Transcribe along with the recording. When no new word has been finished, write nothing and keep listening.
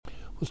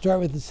We'll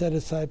start with the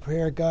set-aside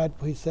prayer. God,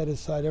 please set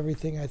aside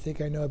everything I think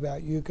I know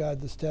about you,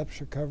 God, the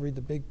steps, recovery, the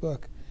big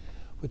book,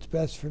 what's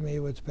best for me,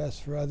 what's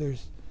best for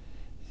others.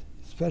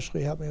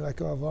 Especially help me let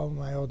go of all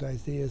my old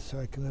ideas so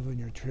I can live in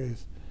your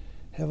truth.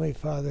 Heavenly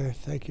Father,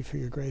 thank you for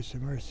your grace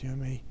and mercy on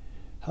me.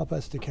 Help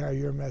us to carry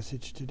your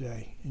message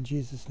today. In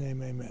Jesus'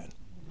 name, amen.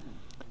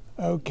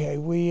 Okay,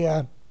 we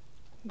had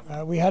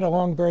a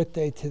long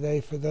birthday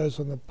today for those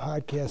on the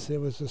podcast. It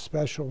was a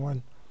special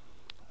one.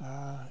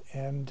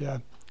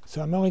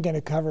 So I'm only going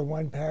to cover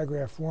one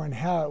paragraph, one,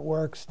 how it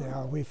works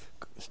now. We've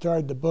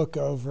started the book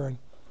over and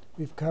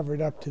we've covered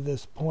up to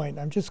this point.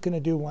 I'm just going to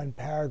do one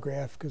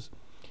paragraph because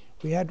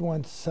we had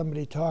once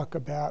somebody talk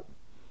about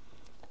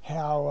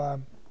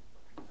how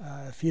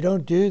if you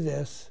don't do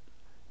this,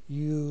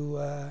 you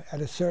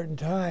at a certain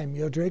time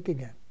you'll drink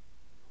again.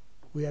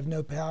 We have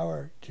no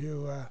power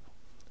to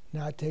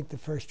not take the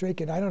first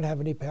drink, and I don't have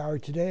any power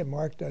today, and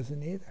Mark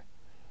doesn't either.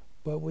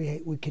 But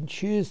we can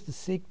choose to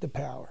seek the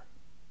power.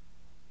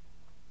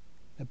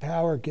 The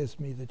power gives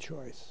me the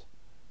choice.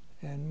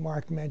 And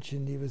Mark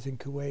mentioned he was in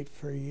Kuwait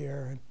for a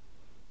year,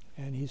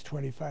 and he's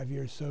 25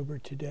 years sober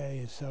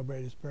today. He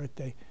celebrated his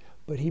birthday.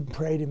 But he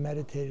prayed and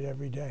meditated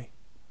every day.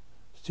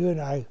 Stu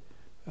and I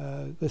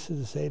listen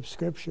to the same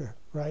scripture,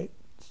 right?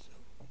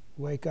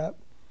 Wake up.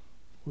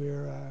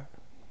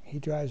 He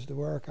drives to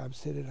work. I'm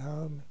sitting at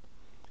home.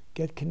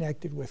 Get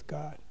connected with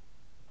God.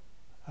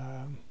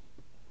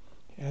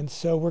 And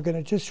so we're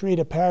going to just read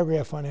a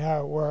paragraph on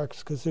how it works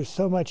because there's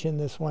so much in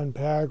this one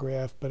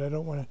paragraph, but I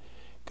don't want to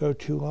go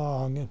too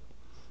long.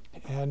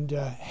 And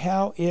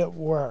how it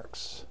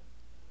works.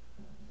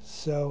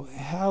 So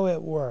how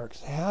it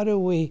works. How do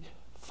we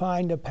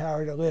find a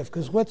power to live?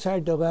 Because what's our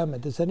dilemma?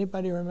 Does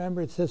anybody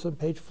remember? It says on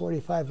page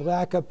 45,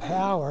 lack of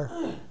power.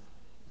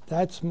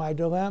 That's my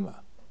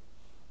dilemma.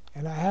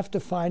 And I have to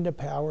find a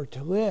power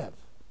to live.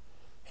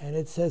 And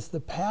it says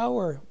the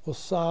power will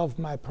solve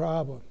my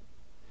problem.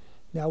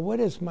 Now, what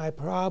is my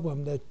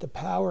problem that the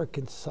power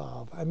can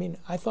solve? I mean,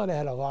 I thought I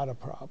had a lot of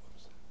problems.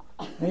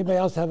 Anybody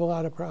else have a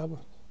lot of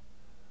problems?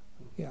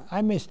 Yeah,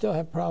 I may still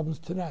have problems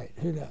tonight.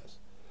 Who knows?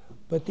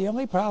 But the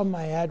only problem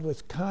I had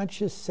was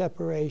conscious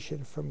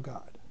separation from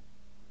God.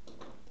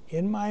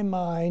 In my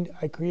mind,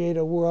 I created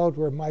a world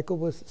where Michael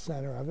was the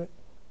center of it.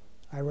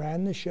 I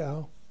ran the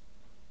show,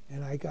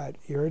 and I got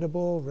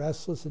irritable,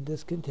 restless, and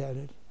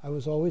discontented. I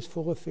was always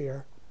full of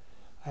fear.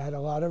 I had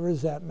a lot of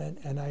resentment,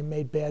 and I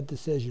made bad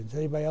decisions.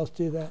 Anybody else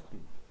do that?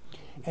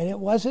 And it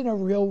wasn't a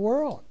real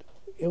world.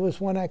 It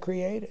was one I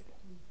created.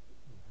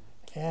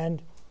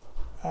 And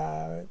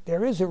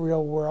there is a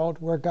real world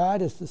where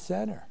God is the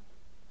center,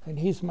 and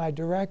he's my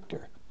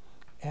director.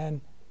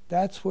 And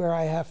that's where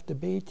I have to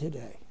be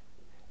today.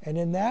 And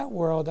in that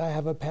world, I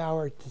have a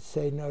power to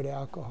say no to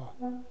alcohol,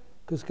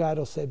 because God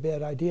will say,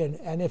 bad idea.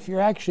 And if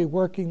you're actually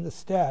working the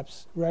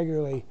steps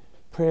regularly,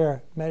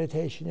 prayer,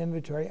 meditation,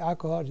 inventory,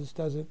 alcohol just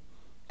doesn't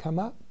come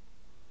up.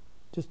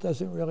 Just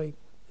doesn't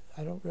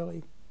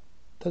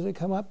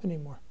come up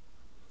anymore.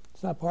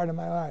 It's not part of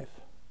my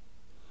life.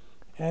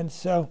 And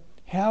so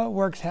how it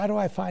works, how do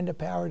I find a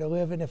power to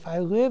live? And if I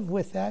live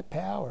with that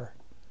power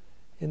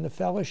in the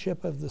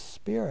fellowship of the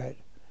Spirit,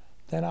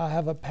 then I'll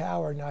have a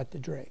power not to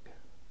drink.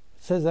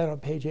 It says that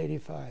on page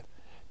 85.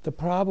 The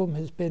problem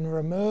has been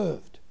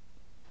removed.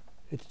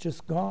 It's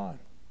just gone.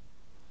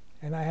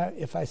 And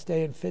if I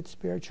stay in fit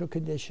spiritual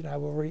condition, I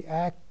will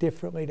react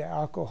differently to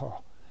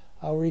alcohol.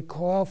 I'll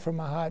recoil from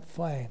a hot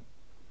flame.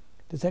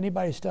 Does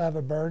anybody still have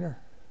a burner?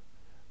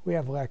 We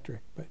have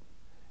electric, but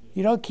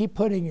you don't keep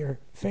putting your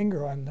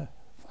finger on the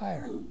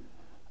fire.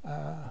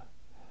 I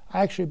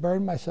actually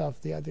burned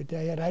myself the other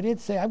day, and I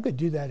didn't say, I'm going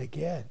to do that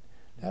again.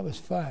 That was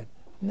fun.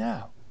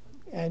 No.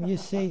 And you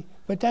see,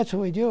 but that's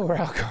what we do. We're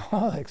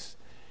alcoholics.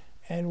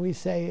 And we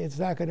say, it's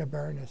not going to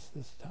burn us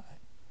this time.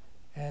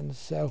 And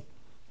so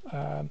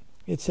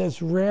it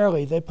says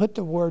rarely. They put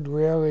the word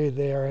rarely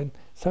there, and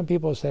some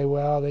people say,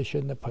 well, they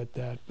shouldn't have put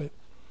that. But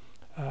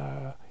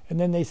and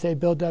then they say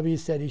Bill W.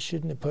 said he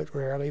shouldn't have put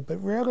rarely,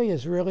 but rarely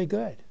is really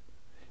good,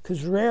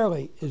 because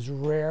rarely is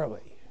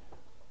rarely.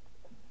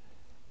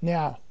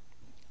 Now,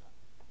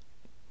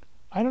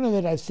 I don't know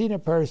that I've seen a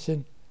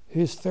person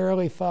who's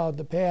thoroughly followed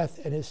the path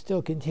and is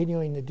still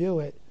continuing to do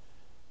it,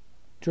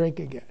 drink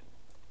again.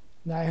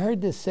 Now, I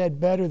heard this said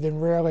better than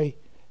rarely.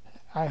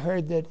 I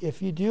heard that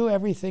if you do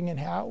everything in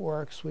how it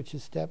works, which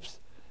is steps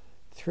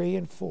 3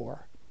 and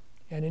 4,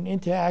 and in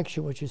into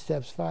action, which is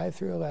steps 5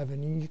 through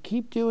 11, and you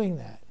keep doing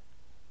that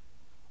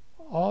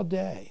all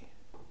day,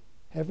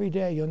 every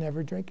day, you'll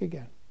never drink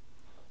again.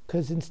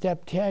 Because in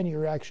step 10,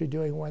 you're actually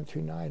doing 1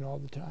 through 9 all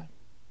the time.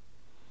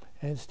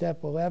 And in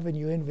step 11,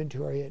 you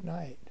inventory at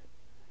night,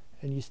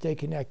 and you stay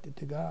connected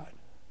to God.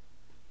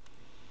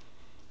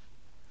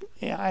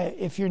 Yeah,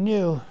 if you're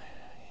new,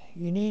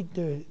 you need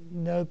to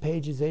know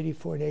pages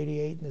 84 and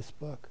 88 in this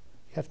book.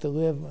 You have to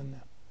live on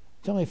them.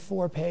 It's only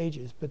 4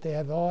 pages, but they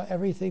have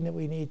everything that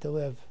we need to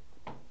live.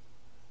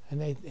 And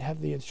they have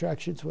the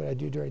instructions, what I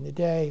do during the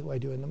day, what I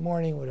do in the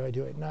morning, what do I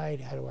do at night,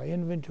 how do I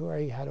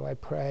inventory, how do I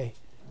pray,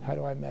 how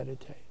do I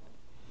meditate.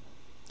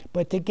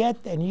 But to get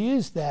and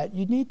use that,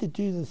 you need to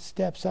do the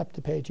steps up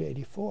to page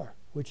 84,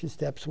 which is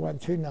steps 1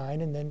 through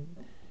 9, and then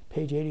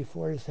page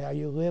 84 is how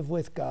you live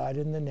with God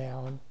in the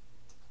now,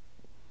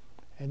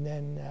 and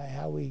then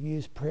how we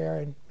use prayer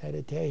and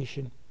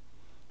meditation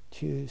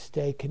to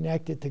stay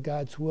connected to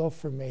God's will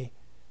for me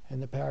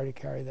and the power to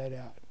carry that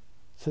out.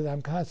 So that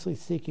I'm constantly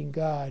seeking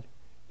God.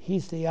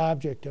 He's the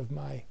object of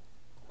my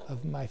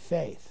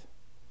faith.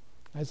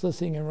 I was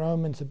listening in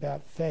Romans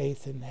about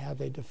faith and how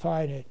they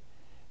define it,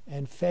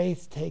 and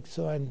faith takes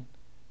on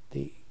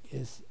the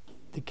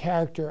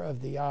character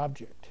of the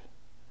object.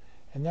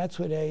 And that's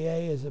what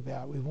AA is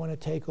about. We want to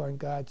take on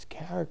God's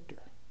character.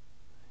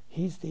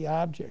 He's the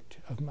object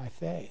of my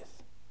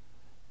faith.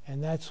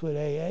 And that's what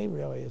AA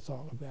really is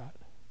all about.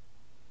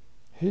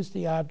 Who's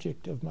the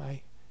object of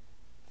my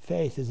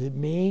faith? Is it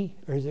me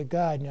or is it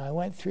God? Now, I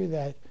went through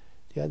that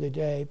the other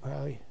day.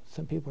 Probably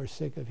some people are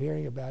sick of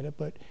hearing about it,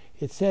 but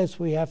it says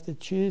we have to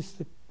choose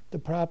the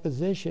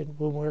proposition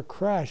when we're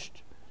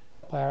crushed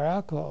by our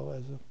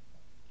alcoholism.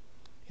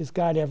 Is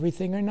God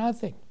everything or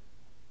nothing?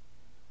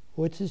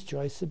 What's his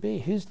choice to be?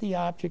 Who's the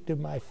object of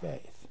my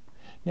faith?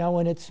 Now,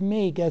 when it's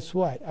me, guess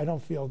what? I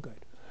don't feel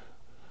good.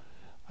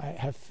 I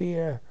have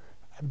fear.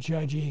 I'm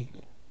judging.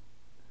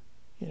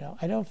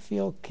 I don't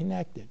feel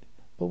connected.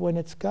 But when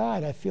it's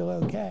God, I feel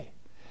okay.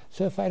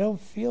 So if I don't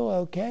feel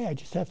okay, I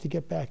just have to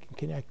get back and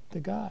connect to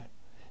God.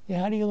 Now,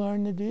 how do you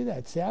learn to do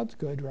that? Sounds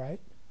good, right?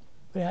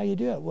 But how do you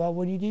do it? Well,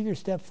 when you do your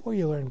step 4,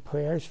 you learn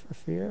prayers for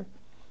fear,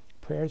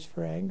 prayers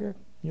for anger.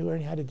 You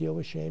learn how to deal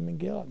with shame and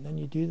guilt. And then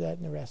you do that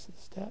in the rest of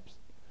the steps.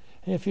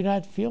 And if you're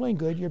not feeling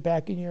good, you're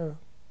back in your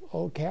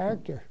old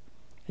character.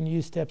 And you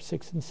use steps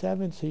 6 and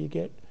 7 so you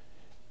get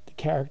the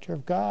character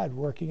of God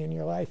working in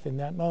your life in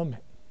that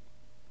moment.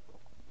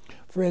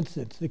 For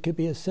instance, it could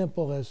be as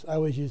simple as, I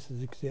always use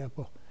this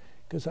example,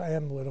 because I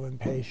am a little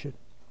impatient.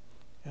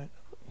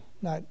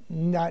 Not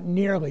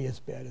nearly as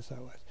bad as I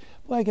was.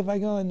 Like if I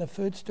go in the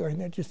food store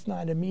and they're just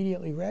not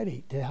immediately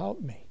ready to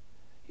help me.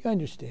 You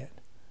understand.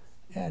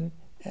 And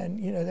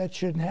that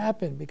shouldn't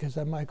happen because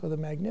I'm Michael the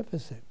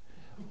Magnificent.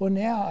 Well,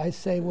 now I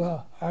say,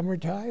 well, I'm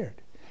retired.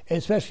 And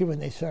especially when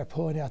they start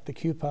pulling out the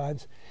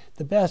coupons.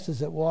 The best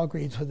is at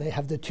Walgreens when they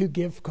have the 2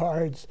 gift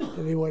cards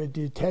and they want to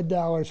do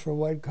 $10 for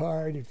one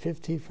card and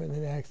 $15 for the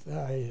next.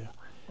 Oh, yeah.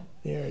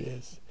 There it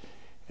is.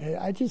 And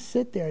I just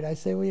sit there and I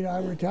say, well,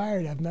 I'm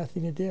retired. I have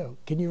nothing to do.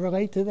 Can you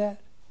relate to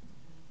that?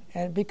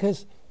 And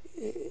because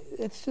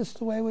it's just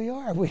the way we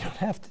are. We don't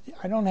have to.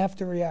 I don't have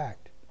to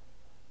react.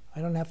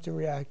 I don't have to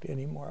react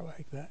anymore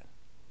like that.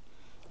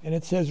 And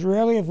it says,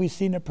 rarely have we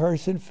seen a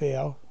person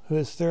fail who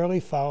has thoroughly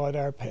followed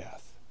our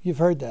path. You've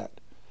heard that.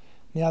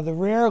 Now, the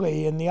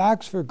rarely in the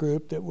Oxford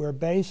group that we're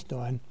based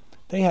on,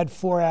 they had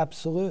 4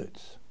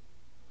 absolutes.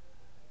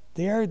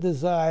 Their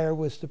desire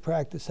was to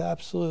practice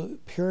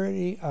absolute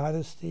purity,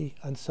 honesty,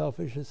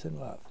 unselfishness, and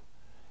love.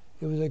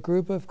 It was a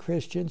group of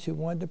Christians who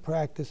wanted to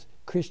practice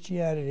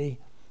Christianity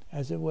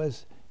as it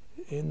was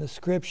in the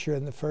scripture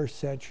in the first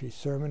century,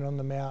 Sermon on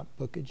the Mount,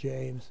 Book of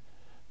James,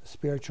 the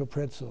spiritual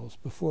principles,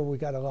 before we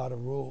got a lot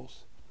of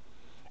rules.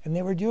 And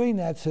they were doing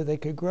that so they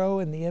could grow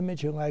in the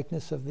image and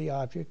likeness of the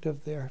object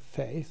of their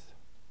faith.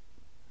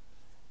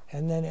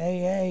 And then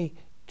AA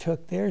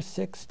took their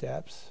 6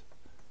 steps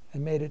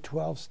and made it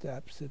 12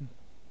 steps. And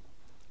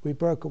we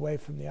broke away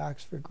from the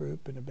Oxford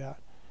group in about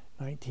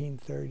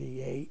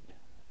 1938.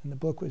 And the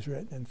book was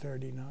written in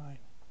 39.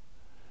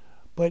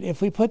 But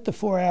if we put the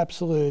 4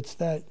 absolutes,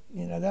 that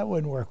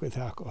wouldn't work with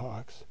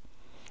alcoholics.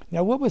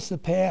 Now, what was the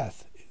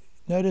path?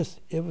 Notice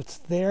it was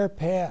their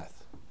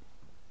path.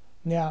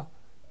 Now,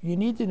 you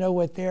need to know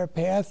what their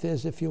path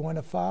is if you want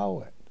to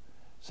follow it.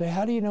 So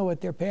how do you know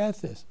what their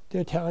path is?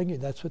 They're telling you.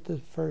 That's what the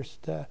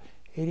first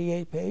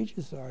 88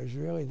 pages are, is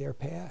really their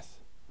path.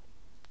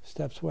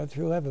 Steps 1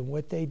 through 11,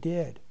 what they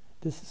did.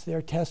 This is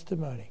their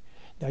testimony.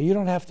 Now, you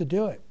don't have to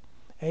do it.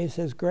 A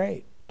says,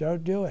 great,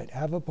 don't do it.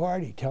 Have a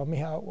party. Tell me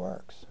how it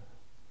works.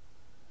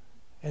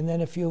 And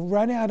then if you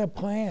run out of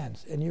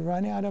plans and you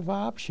run out of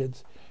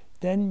options,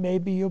 then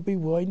maybe you'll be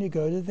willing to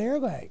go to their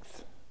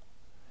length.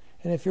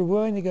 And if you're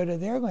willing to go to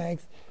their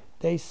length,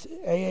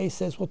 AA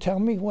says, well, tell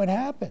me what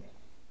happened.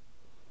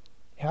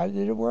 How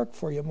did it work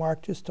for you?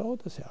 Mark just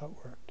told us how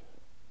it worked.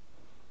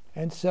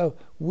 And so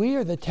we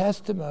are the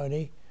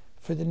testimony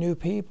for the new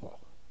people.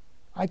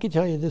 I can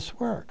tell you this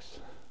works.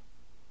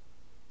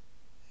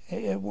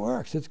 It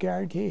works. It's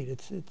guaranteed.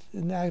 It's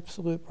an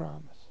absolute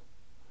promise.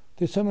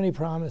 There's so many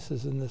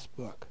promises in this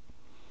book.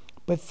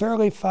 But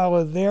thoroughly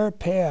follow their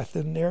path,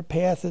 and their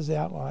path is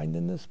outlined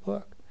in this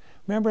book.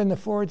 Remember in the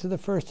forwards of the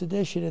first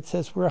edition, it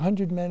says we're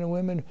 100 men and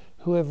women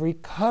who have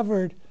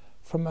recovered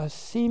from a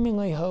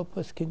seemingly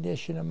hopeless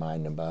condition of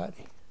mind and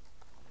body.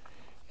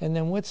 And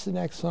then what's the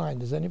next line?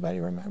 Does anybody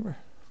remember?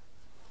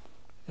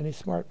 Any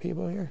smart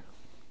people here?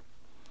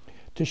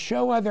 To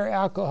show other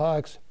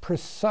alcoholics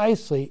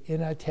precisely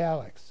in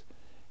italics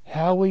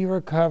how we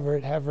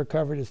have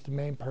recovered is the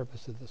main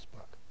purpose of this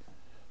book.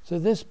 So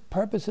this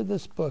purpose of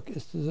this book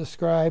is to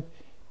describe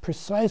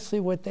precisely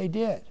what they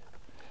did.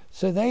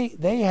 So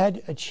they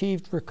had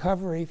achieved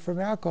recovery from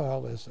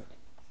alcoholism.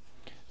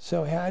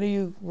 So how do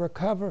you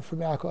recover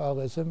from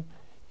alcoholism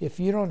if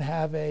you don't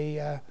have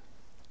a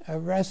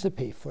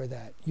recipe for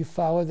that? You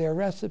follow their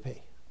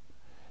recipe.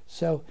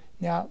 So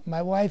now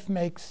my wife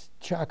makes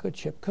chocolate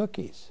chip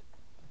cookies,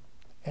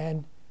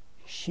 and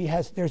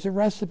there's a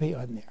recipe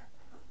on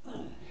there.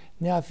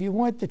 Now if you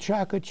want the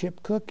chocolate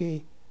chip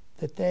cookie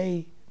that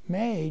they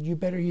made, you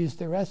better use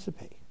the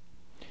recipe.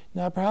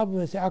 Now the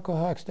problem is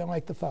alcoholics don't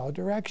like to follow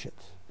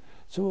directions.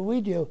 So what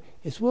we do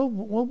is we'll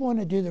want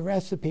to do the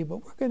recipe,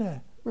 but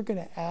we're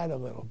gonna add a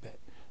little bit.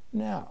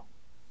 No,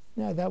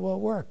 that won't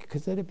work,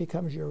 because then it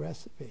becomes your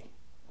recipe.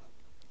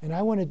 And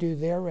I want to do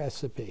their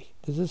recipe.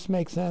 Does this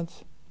make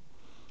sense?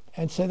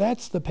 And so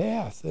that's the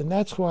path, and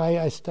that's why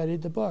I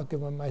studied the book.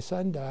 And when my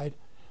son died,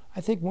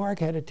 I think Mark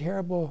had a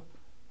terrible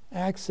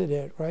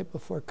accident right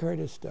before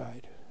Curtis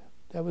died.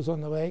 That was on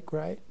the lake,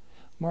 right?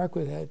 Mark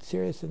had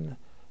serious, and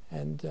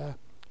then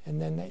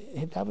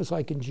that was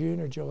like in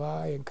June or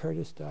July, and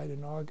Curtis died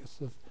in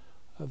August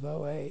of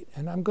 08.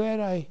 And I'm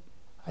glad I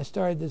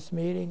started this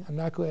meeting. I'm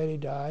not glad he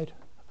died.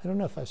 I don't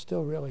know if I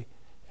still really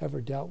ever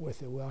dealt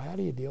with it well. How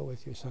do you deal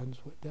with your son's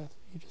death?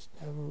 You just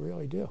never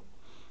really do.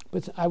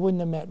 But I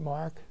wouldn't have met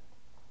Mark.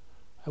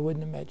 I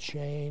wouldn't have met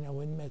Shane. I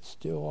wouldn't have met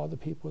Stu, all the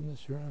people in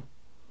this room.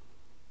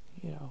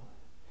 You know,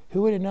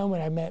 who would have known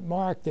when I met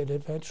Mark that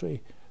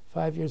eventually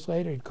 5 years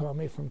later he'd call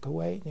me from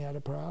Kuwait and he had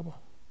a problem.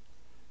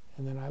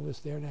 And then I was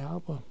there to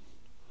help him.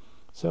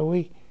 So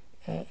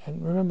and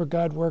remember,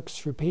 God works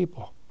through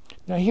people.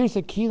 Now here's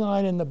a key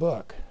line in the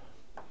book.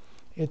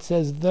 It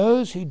says,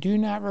 those who do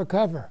not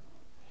recover.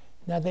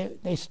 Now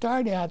they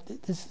start out,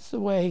 this is the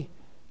way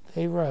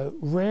they wrote,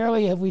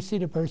 rarely have we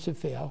seen a person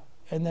fail.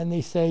 And then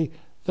they say,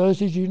 those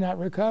who do not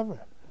recover.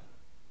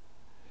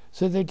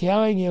 So they're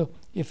telling you,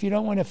 if you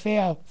don't want to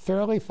fail,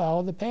 thoroughly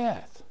follow the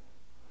path.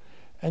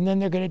 And then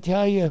they're going to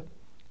tell you,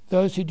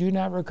 those who do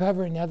not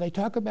recover. Now they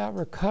talk about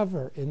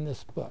recover in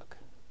this book.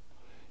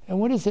 And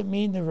what does it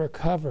mean to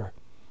recover?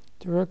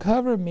 To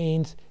recover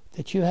means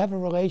that you have a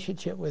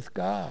relationship with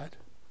God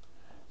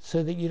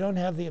so that you don't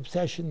have the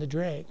obsession to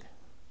drink.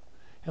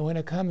 And when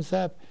it comes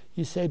up,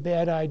 you say,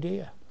 bad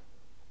idea.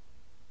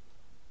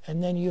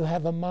 And then you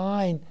have a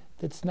mind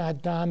that's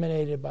not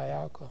dominated by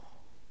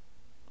alcohol.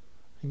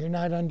 And you're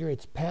not under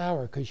its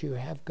power because you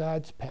have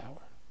God's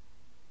power.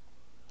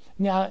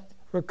 Now,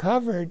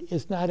 recovered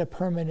is not a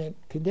permanent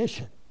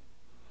condition.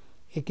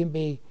 It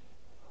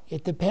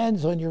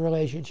depends on your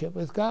relationship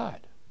with God.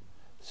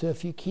 So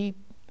if you keep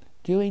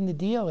doing the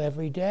deal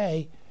every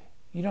day,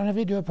 you don't have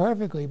to do it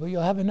perfectly, but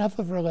you'll have enough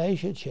of a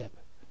relationship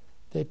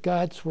that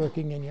God's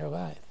working in your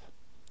life.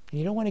 And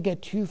you don't want to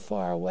get too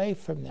far away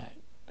from that.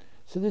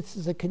 So this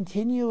is a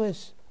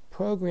continuous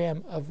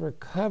program of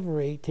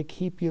recovery to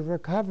keep you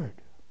recovered.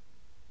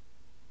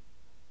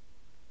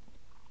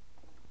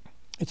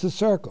 It's a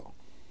circle.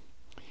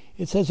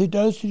 It says,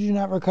 those who do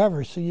not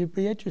recover. So you'd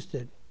be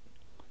interested.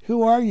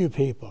 Who are you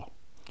people?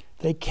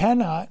 They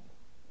cannot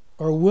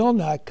or will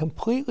not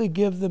completely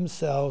give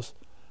themselves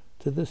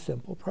to the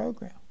simple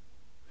program.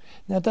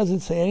 Now, it doesn't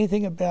say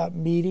anything about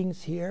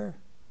meetings here,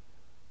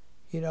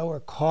 or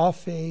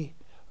coffee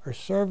or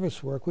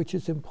service work, which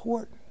is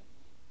important.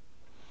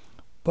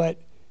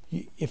 But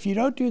if you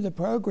don't do the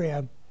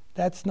program,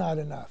 that's not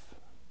enough,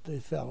 the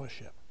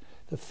fellowship.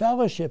 The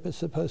fellowship is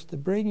supposed to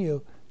bring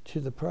you to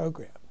the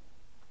program.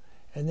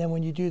 And then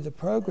when you do the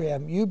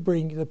program, you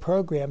bring the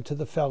program to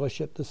the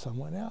fellowship to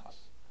someone else.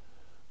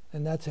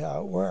 And that's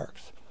how it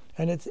works.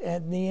 And it's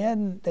at the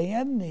end, they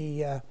end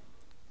the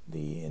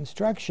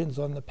instructions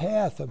on the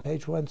path on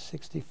page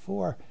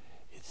 164.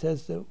 It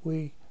says that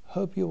we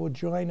hope you will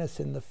join us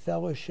in the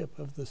fellowship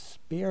of the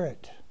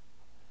Spirit.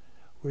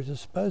 We're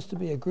supposed to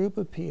be a group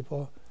of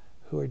people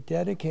who are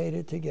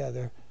dedicated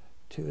together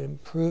to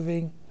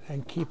improving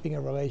and keeping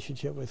a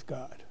relationship with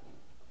God.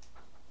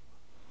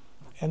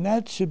 And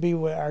that should be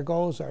what our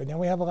goals are. Now,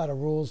 we have a lot of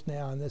rules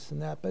now and this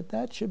and that, but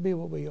that should be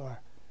what we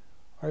are.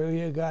 Are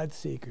we a God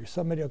seeker?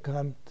 Somebody will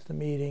come to the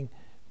meeting,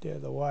 they're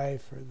the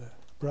wife or the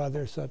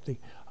brother or something.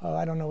 Oh,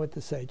 I don't know what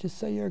to say. Just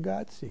say you're a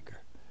God seeker,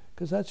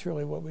 because that's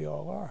really what we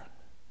all are.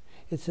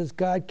 It says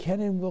God can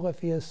and will if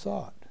he has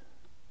sought.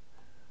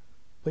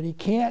 But he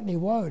can't and he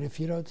won't if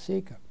you don't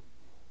seek him.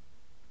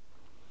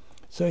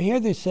 So here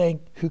they're saying,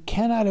 who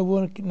cannot or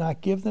will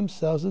not give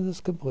themselves to this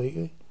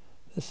completely,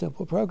 this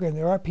simple program.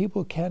 There are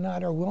people who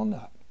cannot or will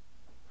not.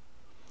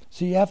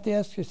 So you have to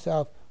ask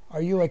yourself,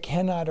 are you a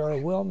cannot or a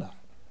will not?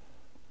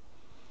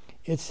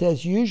 It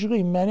says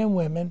usually men and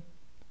women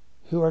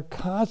who are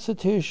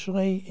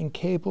constitutionally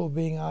incapable of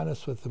being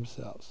honest with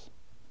themselves.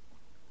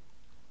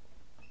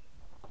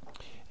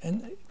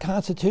 And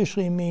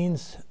constitutionally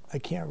means, I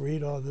can't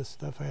read all this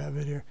stuff I have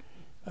in here.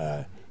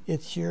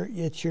 It's your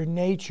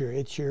nature,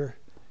 it's your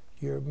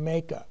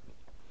makeup.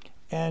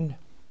 And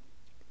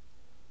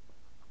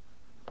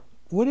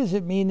what does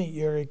it mean that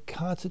you're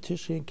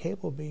constitutionally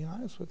incapable of being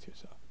honest with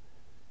yourself?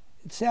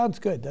 It sounds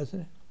good,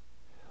 doesn't it?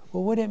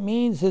 Well, what it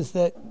means is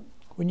that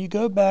when you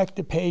go back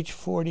to page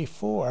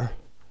 44,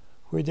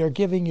 where they're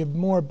giving you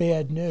more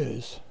bad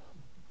news,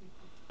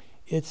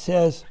 it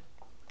says,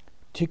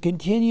 To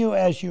continue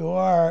as you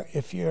are,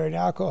 if you're an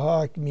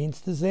alcoholic,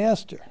 means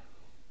disaster.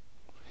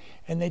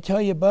 And they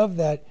tell you above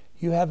that,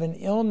 you have an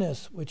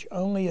illness which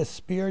only a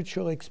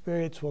spiritual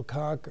experience will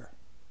conquer.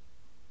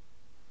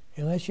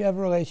 Unless you have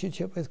a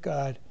relationship with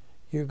God,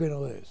 you're going to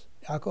lose.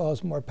 Alcohol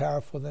is more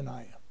powerful than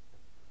I am.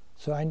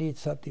 So I need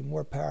something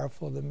more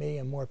powerful than me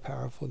and more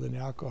powerful than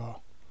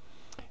alcohol.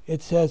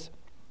 It says,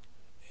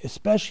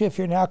 especially if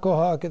you're an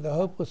alcoholic of the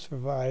hopeless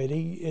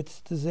variety,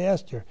 it's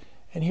disaster.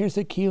 And here's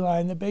a key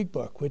line in the big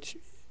book, which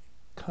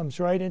comes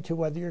right into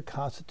whether you're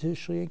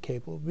constitutionally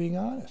incapable of being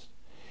honest.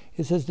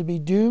 It says to be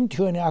doomed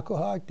to an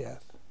alcoholic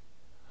death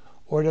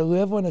or to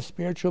live on a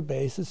spiritual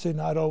basis are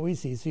not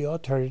always easy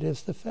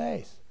alternatives to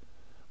face.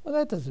 Well,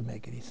 that doesn't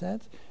make any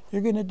sense.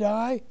 You're going to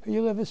die or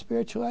you live a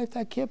spiritual life?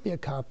 That can't be a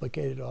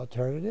complicated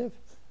alternative.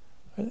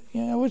 You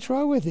know, what's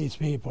wrong with these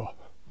people?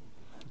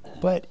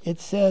 But it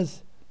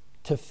says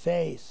to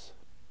face.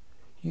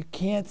 You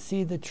can't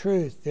see the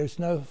truth. There's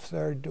no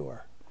third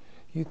door.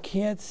 You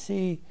can't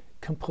see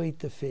complete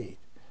defeat.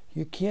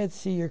 You can't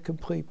see your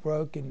complete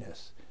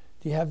brokenness.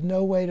 You have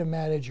no way to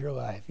manage your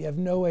life. You have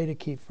no way to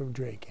keep from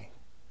drinking.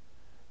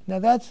 Now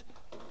that's,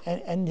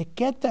 and to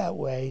get that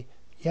way,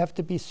 you have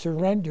to be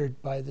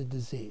surrendered by the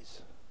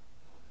disease.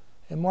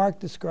 And Mark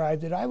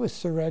described it. I was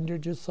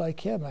surrendered just like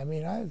him. I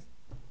mean,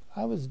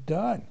 I was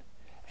done.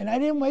 And I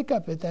didn't wake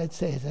up at that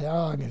day and say,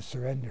 oh, I'm going to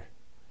surrender.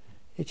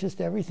 It's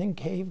just everything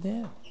caved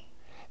in.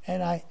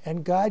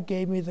 And God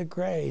gave me the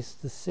grace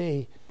to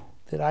see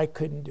that I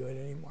couldn't do it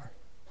anymore.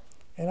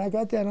 And I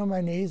got down on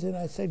my knees and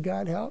I said,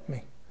 God, help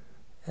me.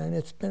 And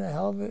it's been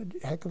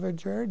a heck of a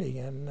journey.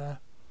 And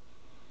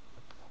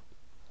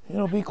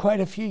it'll be quite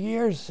a few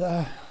years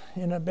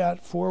in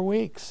about 4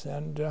 weeks.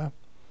 And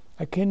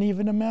I can't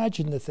even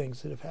imagine the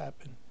things that have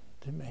happened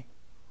to me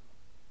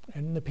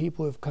and the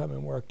people who've come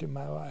and worked in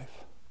my life.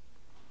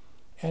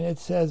 And it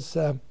says,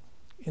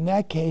 in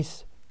that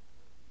case,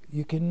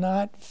 you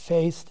cannot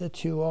face the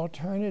two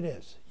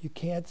alternatives. You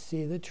can't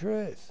see the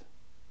truth.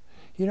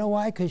 You know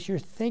why? Because you're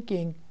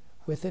thinking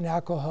with an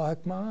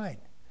alcoholic mind.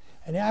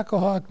 An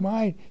alcoholic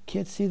mind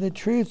can't see the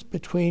truth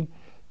between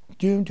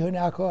doomed to an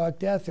alcoholic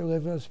death or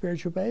living on a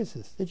spiritual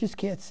basis. They just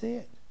can't see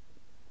it.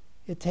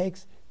 It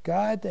takes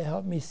God to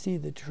help me see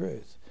the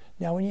truth.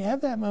 Now, when you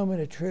have that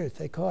moment of truth,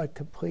 they call it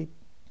complete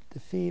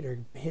defeat or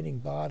hitting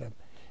bottom.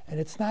 And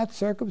it's not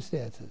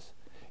circumstances.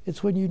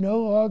 It's when you no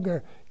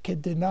longer can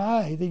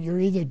deny that you're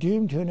either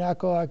doomed to an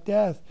alcoholic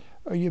death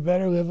or you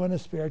better live on a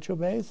spiritual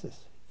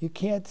basis. You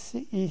can't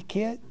see,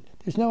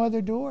 there's no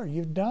other door.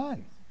 You're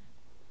done.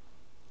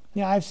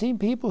 Now, I've seen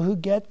people who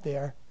get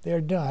there,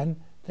 they're done.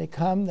 They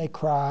come, they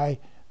cry,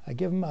 I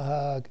give them a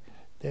hug.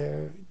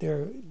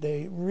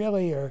 They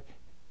really are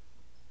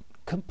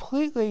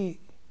completely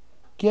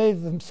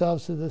gave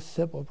themselves to this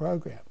simple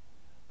program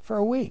for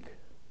a week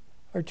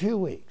or 2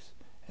 weeks.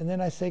 And then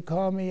I say,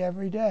 call me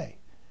every day.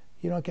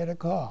 You don't get a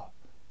call.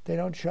 They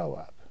don't show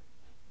up.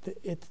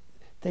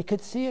 They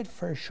could see it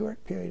for a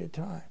short period of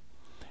time.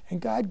 And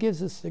God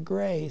gives us the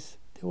grace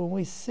that when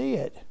we see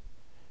it,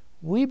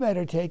 we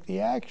better take the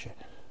action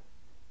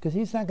because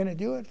he's not going to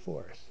do it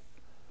for us.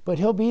 But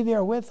he'll be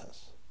there with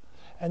us.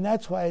 And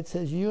that's why it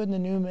says you and the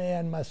new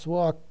man must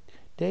walk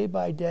day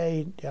by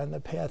day down the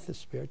path of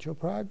spiritual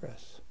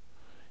progress.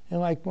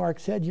 And like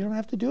Mark said, you don't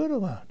have to do it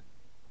alone.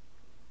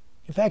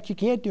 In fact, you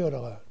can't do it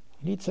alone.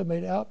 You need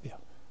somebody to help you.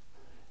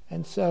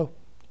 And so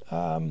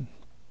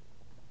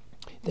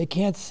they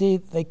can't see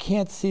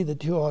the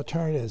two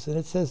alternatives. And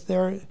it says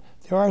there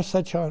are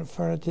such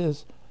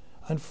alternatives.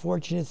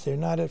 Unfortunate, they're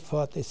not at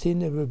fault. They seem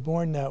to have been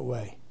born that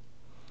way.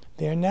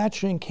 They are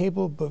naturally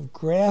incapable of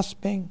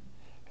grasping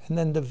and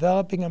then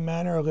developing a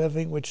manner of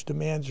living which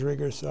demands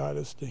rigorous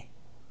honesty.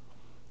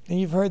 And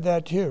you've heard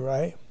that too,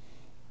 right?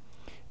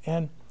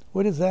 And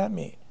what does that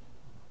mean?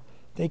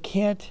 They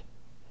can't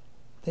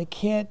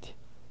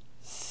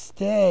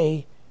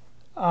stay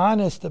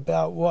honest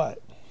about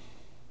what?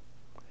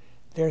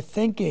 Their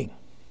thinking.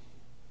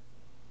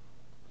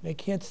 They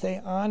can't stay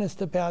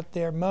honest about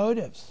their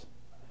motives.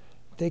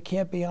 They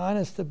can't be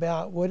honest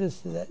about, what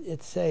does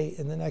it say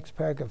in the next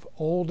paragraph?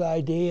 Old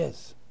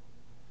ideas.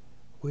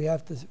 We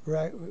have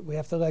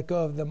to let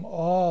go of them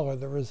all or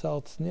the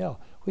result's nil.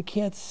 We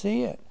can't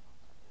see it.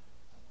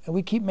 And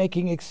we keep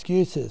making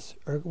excuses,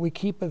 or we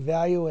keep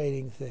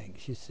evaluating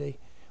things, you see.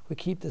 We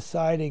keep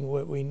deciding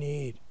what we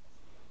need.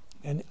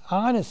 And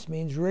honest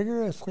means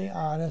rigorously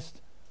honest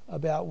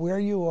about where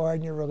you are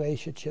in your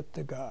relationship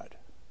to God.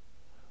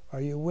 Are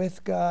you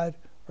with God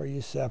or are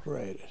you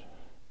separated?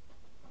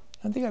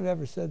 I don't think I've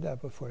ever said that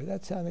before.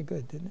 That sounded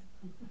good, didn't it?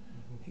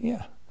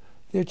 Yeah.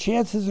 Their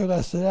chances are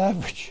less than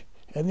average.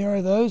 And there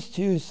are those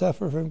too who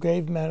suffer from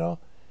grave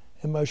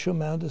emotional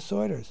mental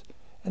disorders.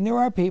 And there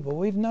are people,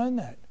 we've known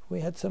that. We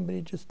had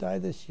somebody just die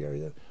this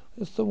year.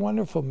 Just a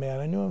wonderful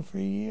man. I knew him for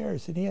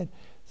years, and he had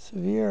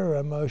severe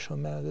emotional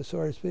mental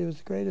disorders, but he was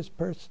the greatest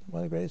person,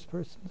 one of the greatest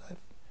persons I've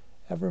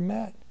ever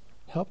met.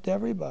 Helped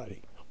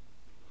everybody.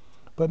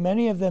 But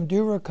many of them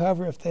do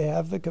recover if they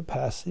have the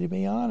capacity to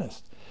be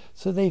honest.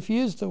 So they've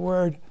used the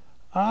word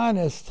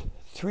honest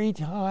 3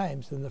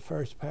 times in the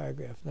first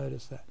paragraph.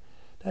 Notice that.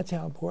 That's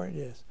how important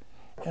it is.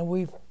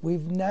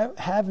 And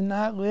have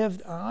not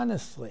lived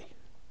honestly.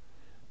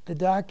 The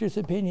doctor's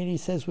opinion, he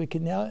says we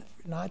can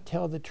not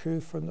tell the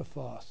truth from the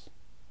false.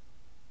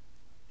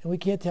 And we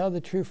can't tell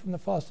the truth from the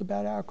false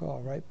about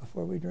alcohol right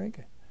before we drink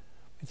it.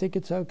 We think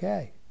it's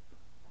okay.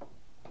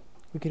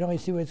 We can only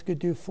see what it's going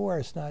to do for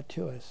us, not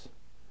to us.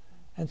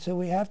 And so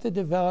we have to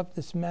develop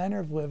this manner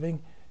of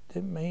living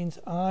that means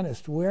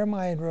honest. Where am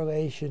I in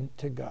relation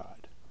to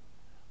God?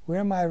 Where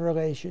am I in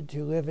relation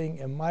to living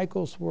in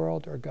Michael's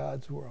world or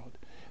God's world?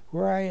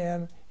 Where I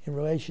am in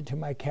relation to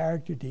my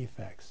character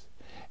defects.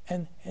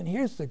 And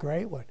here's the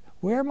great one.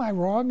 Where am I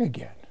wrong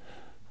again?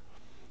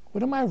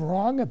 What am I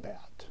wrong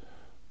about?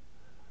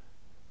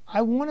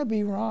 I want to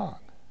be wrong.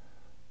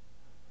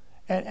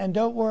 And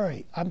don't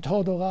worry, I'm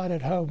told a lot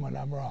at home when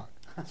I'm wrong.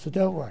 So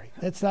don't worry,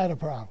 that's not a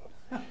problem.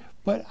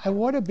 But I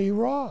want to be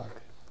wrong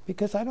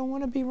because I don't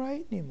want to be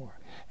right anymore.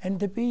 And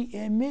to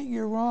admit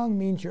you're wrong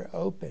means you're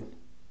open.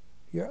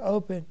 You're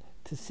open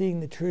to seeing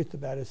the truth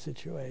about a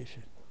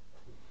situation.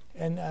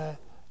 And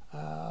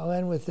I'll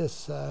end with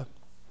this. The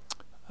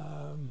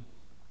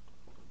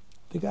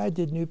guy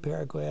did New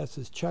Pair of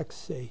Glasses, Chuck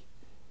C.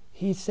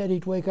 He said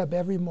he'd wake up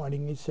every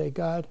morning and he'd say,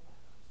 God,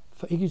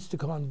 he used to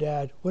call him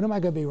Dad, what am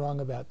I going to be wrong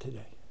about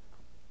today?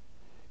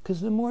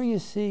 Because the more you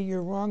see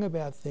you're wrong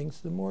about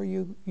things, the more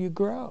you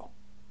grow.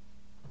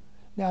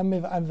 Now, I'm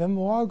in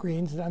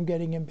Walgreens and I'm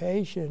getting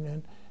impatient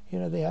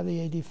and, they have the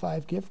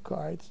 85 gift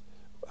cards.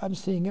 I'm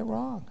seeing it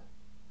wrong.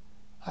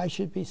 I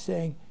should be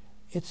saying,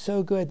 it's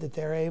so good that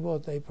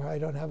they probably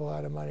don't have a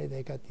lot of money.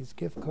 They got these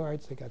gift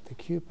cards, they got the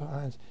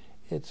coupons.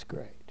 It's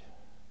great.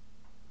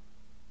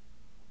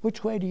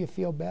 Which way do you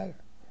feel better?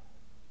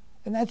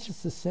 And that's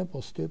just a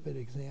simple, stupid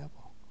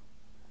example.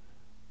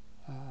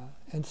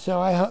 And so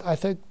I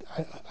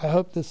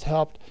hope this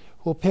helped.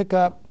 We'll pick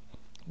up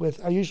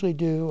with, I usually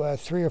do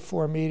 3 or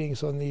 4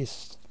 meetings on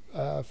these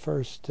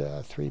first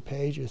 3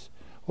 pages.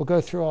 We'll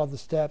go through all the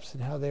steps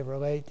and how they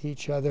relate to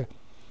each other.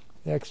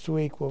 Next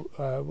week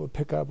we'll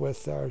pick up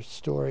with our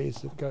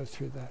stories and go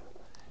through that.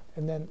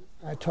 And then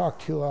I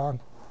talked too long,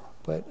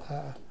 but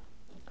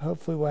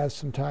hopefully we'll have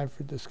some time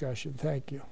for discussion. Thank you.